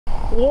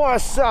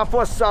What's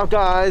up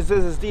guys?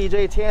 This is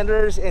DJ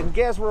Tanders, and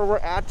guess where we're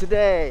at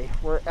today?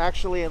 We're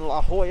actually in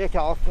La Jolla,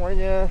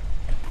 California,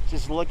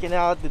 just looking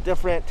out the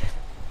different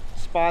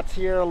spots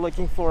here,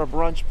 looking for a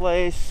brunch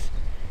place.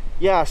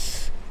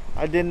 Yes,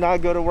 I did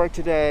not go to work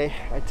today.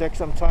 I took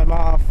some time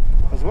off,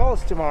 as well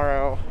as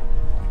tomorrow,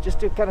 just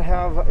to kind of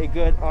have a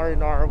good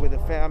R&R with the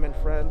fam and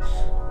friends.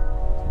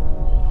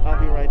 I'll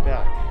be right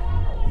back.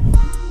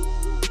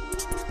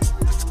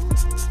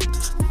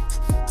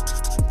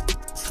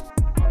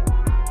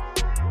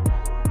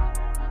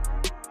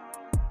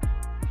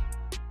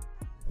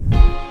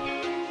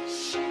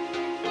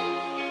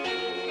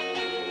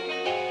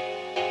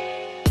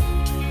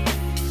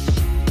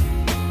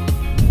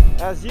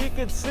 As you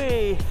can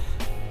see,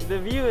 the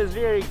view is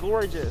very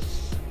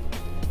gorgeous.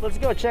 Let's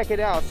go check it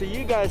out so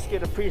you guys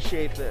can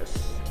appreciate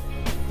this.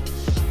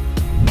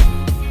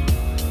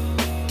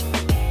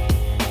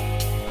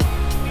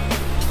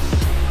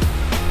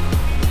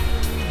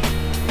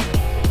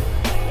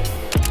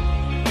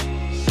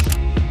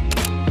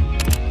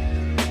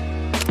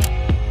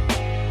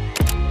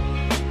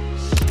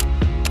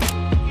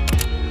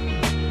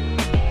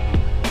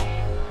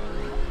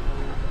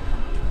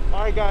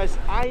 Alright guys,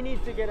 I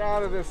need to get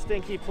out of this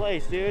stinky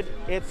place, dude.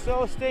 It's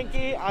so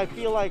stinky, I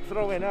feel like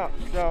throwing up.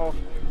 So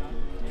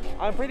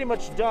I'm pretty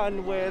much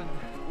done with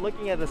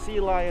looking at the sea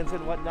lions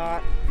and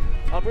whatnot.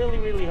 I'm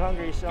really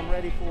hungry, so I'm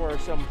ready for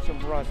some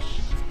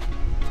brunch.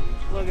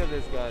 Look at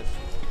this, guys.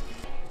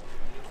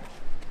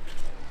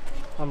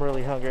 I'm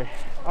really hungry.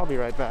 I'll be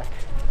right back.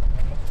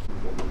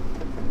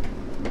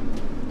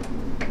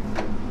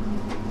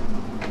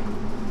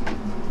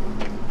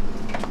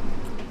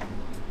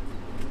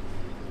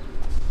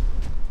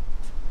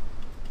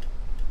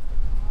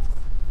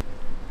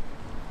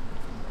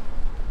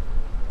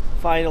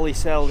 Finally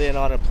settled in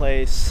on a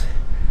place.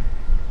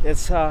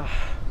 It's Haru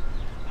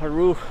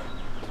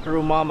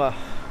Mama,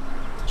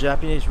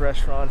 Japanese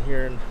restaurant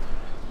here in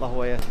La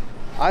Jolla.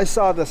 I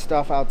saw the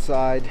stuff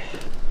outside,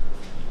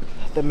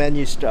 the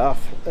menu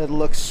stuff. It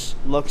looks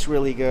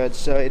really good,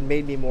 so it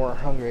made me more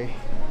hungry.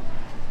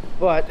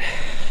 But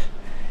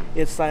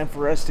it's time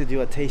for us to do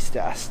a taste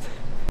test.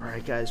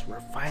 Alright guys, we're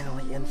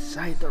finally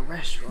inside the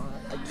restaurant.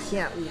 I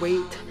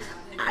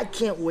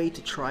can't wait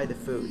to try the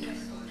food.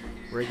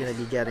 We're gonna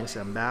be getting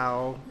some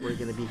bao. We're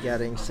gonna be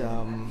getting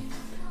some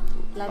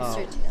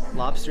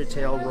lobster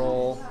tail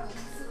roll.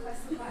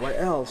 What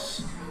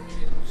else?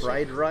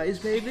 Fried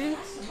rice, maybe?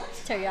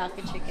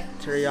 Teriyaki chicken.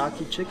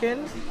 Teriyaki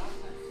chicken.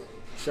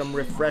 Some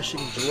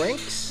refreshing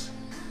drinks.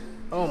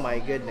 Oh my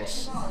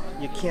goodness!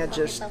 You can't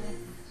resist.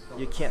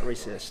 You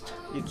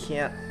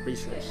can't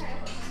resist.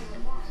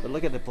 But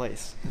look at the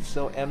place. It's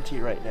so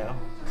empty right now.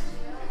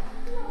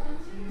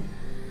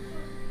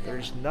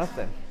 There's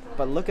nothing.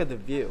 But look at the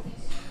view.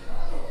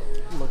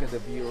 Look at the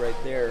view right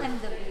there. I'm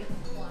the view.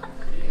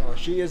 Oh,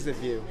 she is the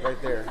view right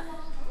there.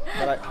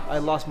 But I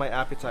lost my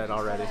appetite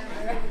already.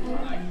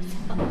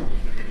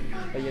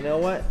 But you know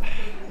what?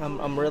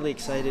 I'm really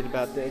excited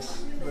about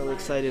this. Really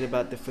excited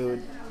about the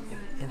food.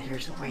 And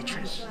here's the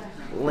waitress.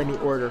 Let me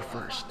order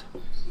first.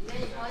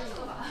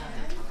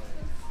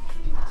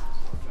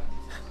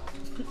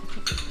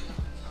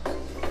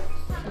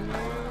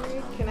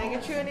 Can I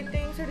get you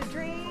anything to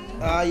drink?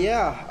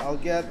 Yeah, I'll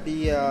get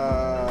the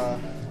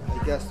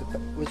I guess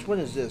which one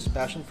is this?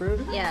 Passion fruit?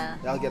 Yeah.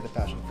 I'll get the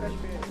passion fruit.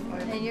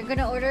 And you're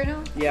gonna order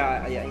now?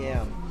 Yeah, I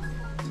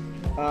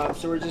am.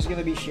 So we're just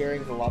gonna be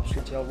sharing the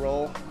lobster tail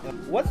roll.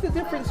 What's the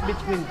difference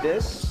between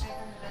this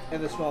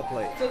and the small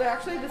plate? So they're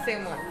actually the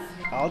same ones.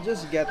 I'll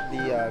just get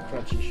the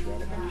crunchy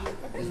shredded.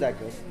 Is that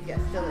good? Yes,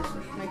 delicious.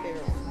 My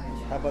favorite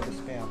one. How about the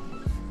Spam?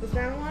 The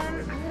Spam one,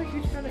 I'm not a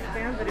huge fan of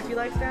Spam, but if you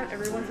like Spam,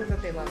 everyone says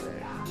that they love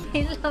it.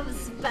 He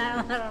loves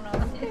Spam, I don't know.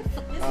 It's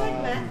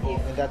like Matthew.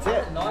 And that's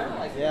it?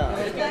 Yeah.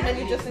 Is that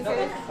menu just in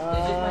case?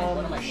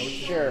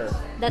 Sure.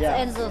 That's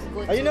yeah. Enzo's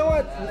good. Oh, you know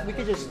what? We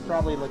could just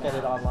probably look at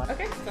it online.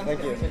 Okay,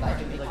 Thank you.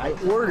 I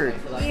ordered.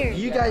 Here.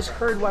 You guys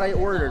heard what I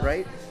ordered,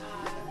 right?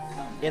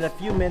 In a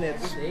few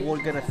minutes,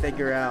 we're gonna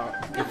figure out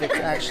if it's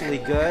actually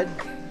good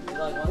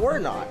or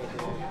not.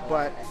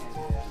 But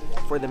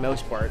for the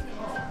most part,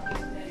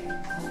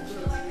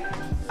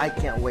 I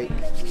can't wait.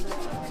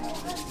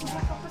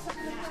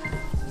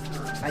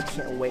 I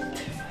can't wait.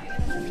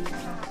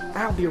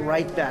 I'll be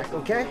right back,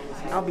 okay?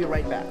 I'll be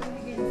right back.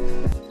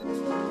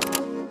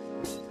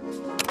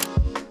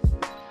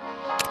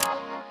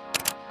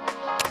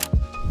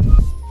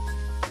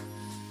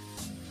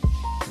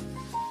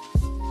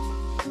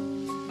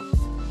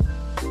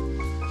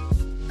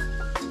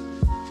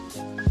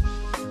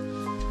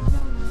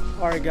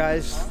 Alright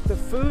guys, the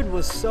food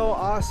was so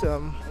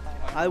awesome.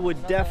 I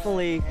would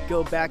definitely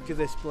go back to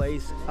this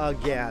place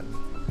again.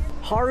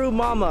 Haru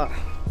Mama,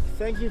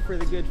 thank you for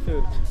the good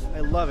food. I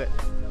love it.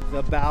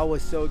 The bao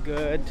was so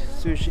good,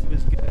 sushi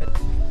was good,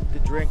 the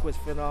drink was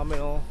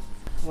phenomenal.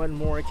 What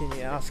more can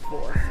you ask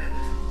for?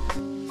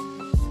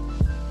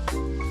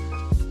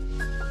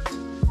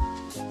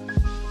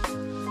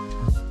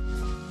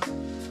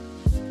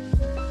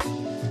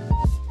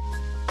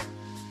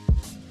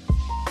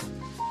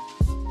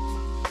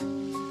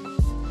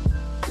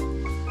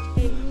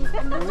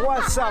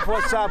 What's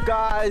up,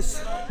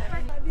 guys?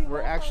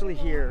 We're actually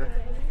here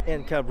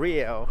in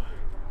Cabrillo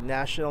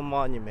National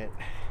Monument.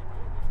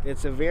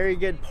 It's a very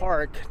good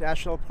park,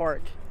 national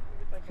park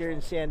here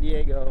in San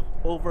Diego,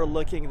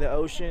 overlooking the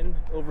ocean,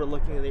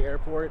 overlooking the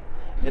airport,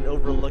 and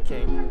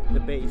overlooking the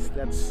base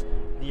that's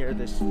near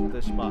this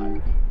spot.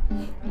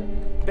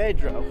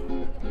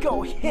 Pedro,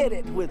 go hit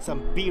it with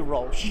some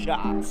B-roll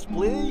shots,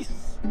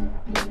 please.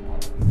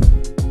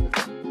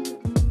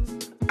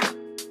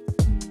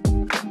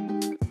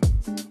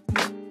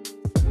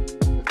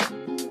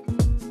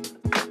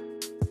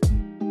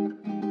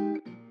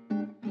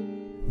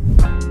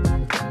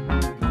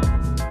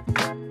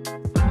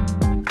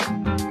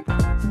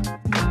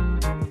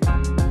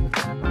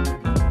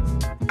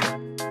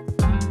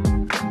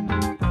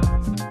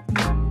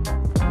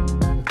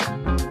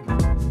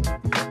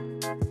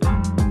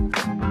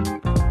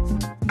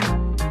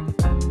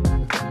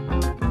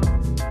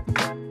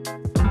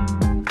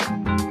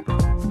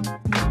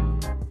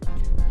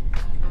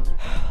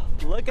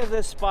 Look at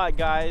this spot,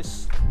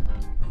 guys.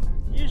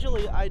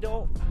 Usually I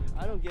don't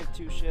give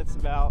two shits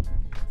about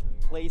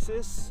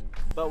places,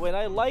 but when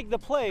I like the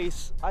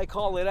place, I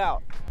call it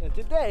out. And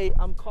today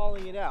I'm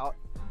calling it out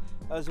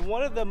as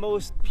one of the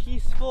most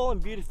peaceful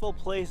and beautiful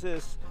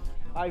places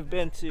I've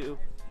been to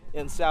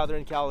in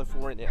Southern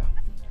California.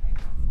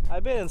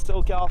 I've been in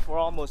SoCal for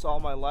almost all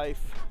my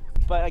life,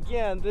 but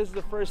again, this is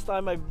the first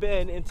time I've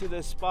been into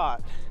this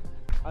spot.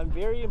 I'm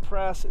very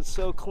impressed. It's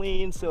so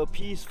clean, so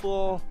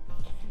peaceful.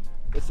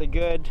 It's a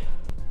good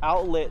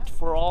outlet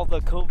for all the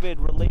COVID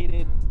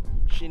related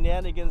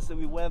shenanigans that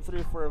we went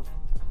through for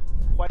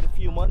quite a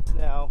few months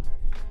now.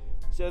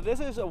 So this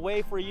is a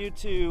way for you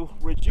to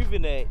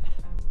rejuvenate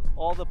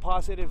all the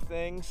positive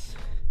things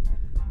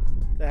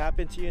that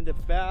happened to you in the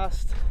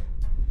past.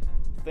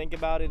 Think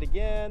about it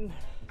again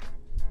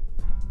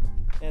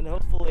and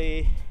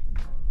hopefully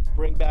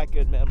bring back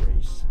good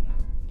memories.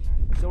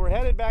 So we're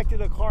headed back to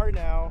the car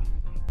now.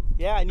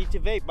 Yeah, I need to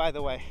vape, by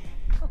the way.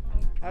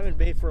 I haven't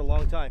vaped for a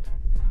long time.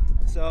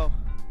 So,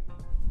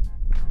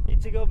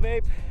 need to go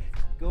vape,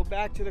 go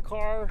back to the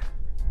car.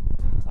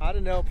 I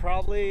don't know,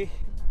 probably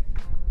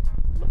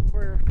look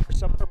for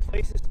some other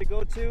places to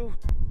go to.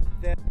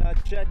 Then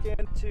check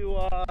into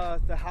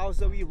the house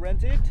that we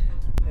rented.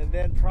 And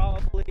then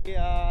probably,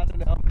 I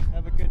don't know,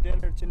 have a good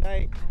dinner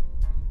tonight.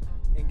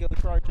 And go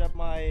charge up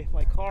my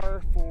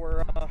car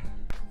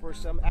for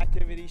some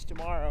activities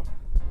tomorrow.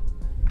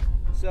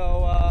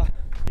 So,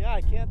 yeah,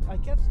 I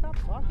can't stop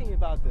talking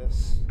about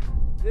this.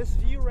 This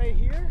view right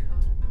here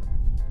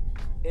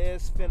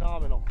is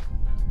phenomenal.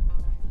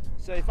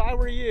 So if I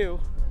were you,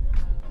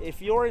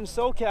 if you're in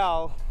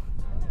SoCal,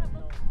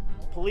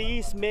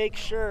 please make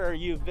sure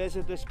you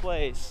visit this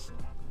place.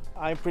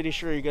 I'm pretty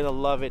sure you're gonna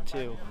love it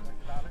too.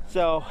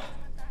 So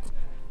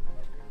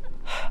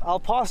I'll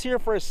pause here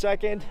for a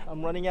second.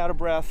 I'm running out of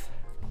breath.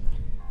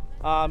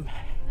 I'll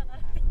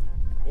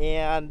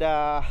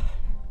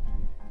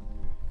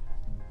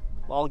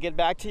get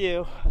back to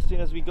you as soon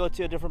as we go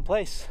to a different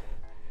place.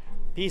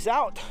 Peace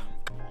out.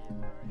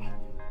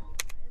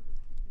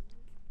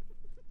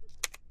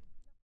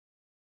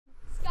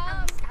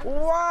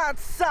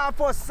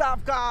 What's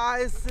up,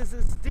 guys? This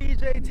is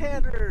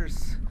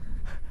djtanders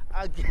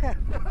again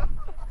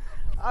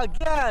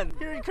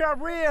here in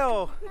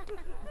Cabrillo.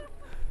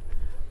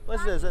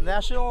 What's this, a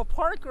national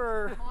park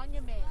or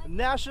monument?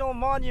 National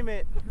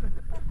monument.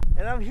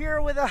 And I'm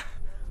here with a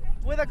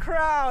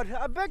crowd,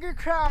 a bigger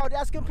crowd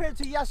as compared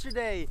to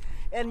yesterday.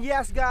 And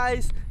yes,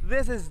 guys,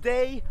 this is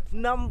day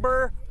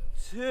number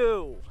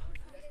 2.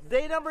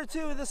 Day number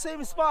 2, the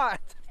same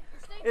spot.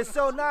 It's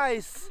so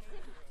nice.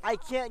 I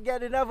can't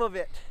get enough of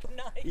it.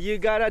 You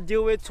gotta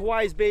do it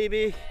twice,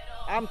 baby.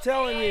 I'm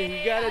telling you,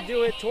 you gotta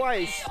do it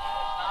twice.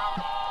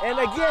 And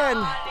again,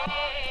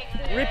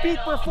 repeat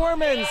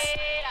performance.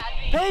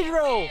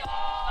 Pedro,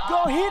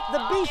 go hit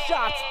the B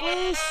shots,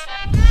 please.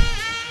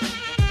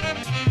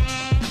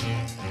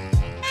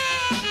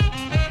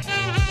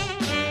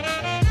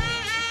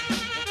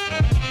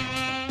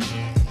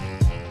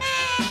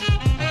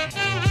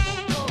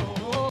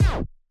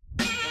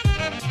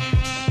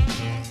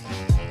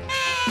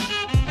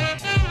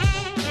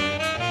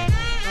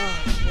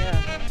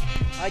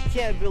 I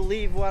can't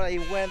believe what I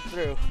went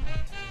through.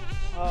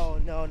 Oh,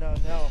 no.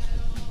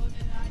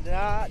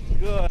 Not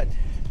good.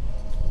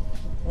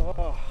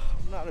 Oh,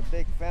 I'm not a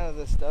big fan of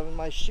this stuff, and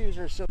my shoes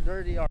are so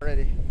dirty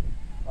already.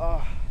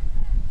 Oh,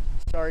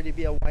 sorry to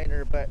be a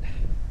whiner, but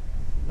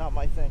not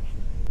my thing.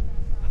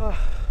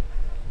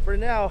 For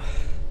now,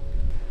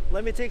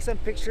 let me take some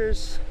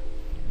pictures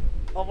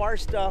of our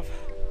stuff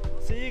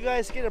so you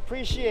guys can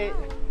appreciate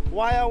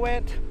why I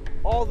went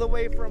all the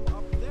way from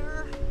up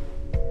there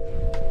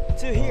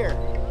to here.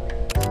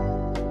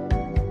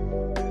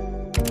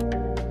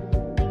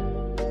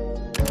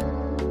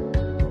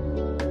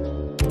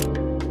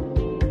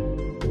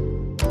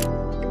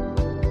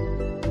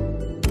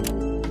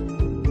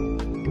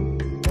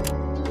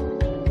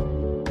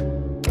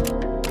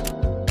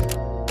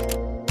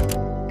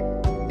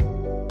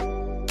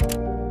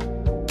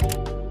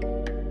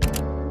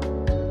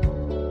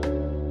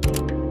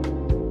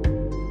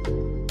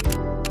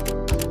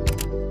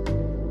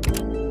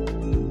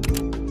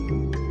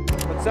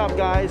 up,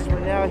 guys?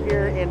 We're now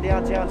here in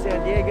downtown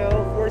San Diego,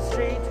 4th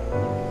Street,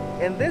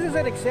 and this is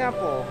an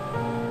example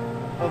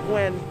of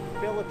when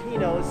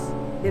Filipinos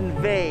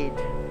invade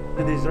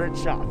the dessert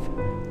shop.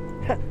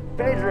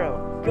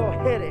 Pedro, go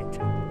hit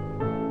it.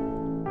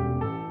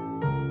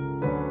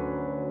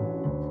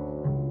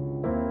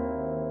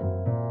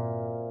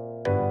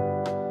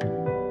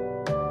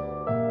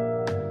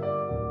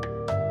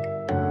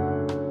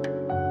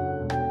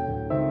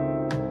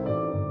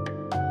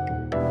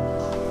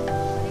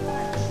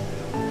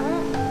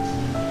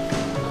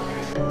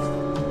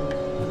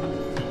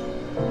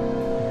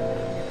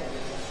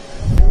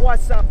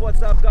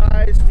 What's up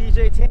guys,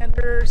 DJ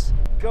Tanders.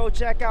 Go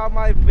check out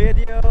my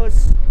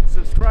videos,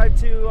 subscribe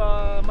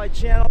to my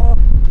channel,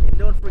 and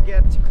don't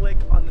forget to click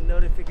on the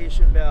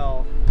notification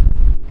bell.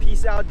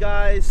 Peace out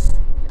guys,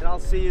 and I'll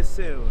see you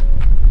soon.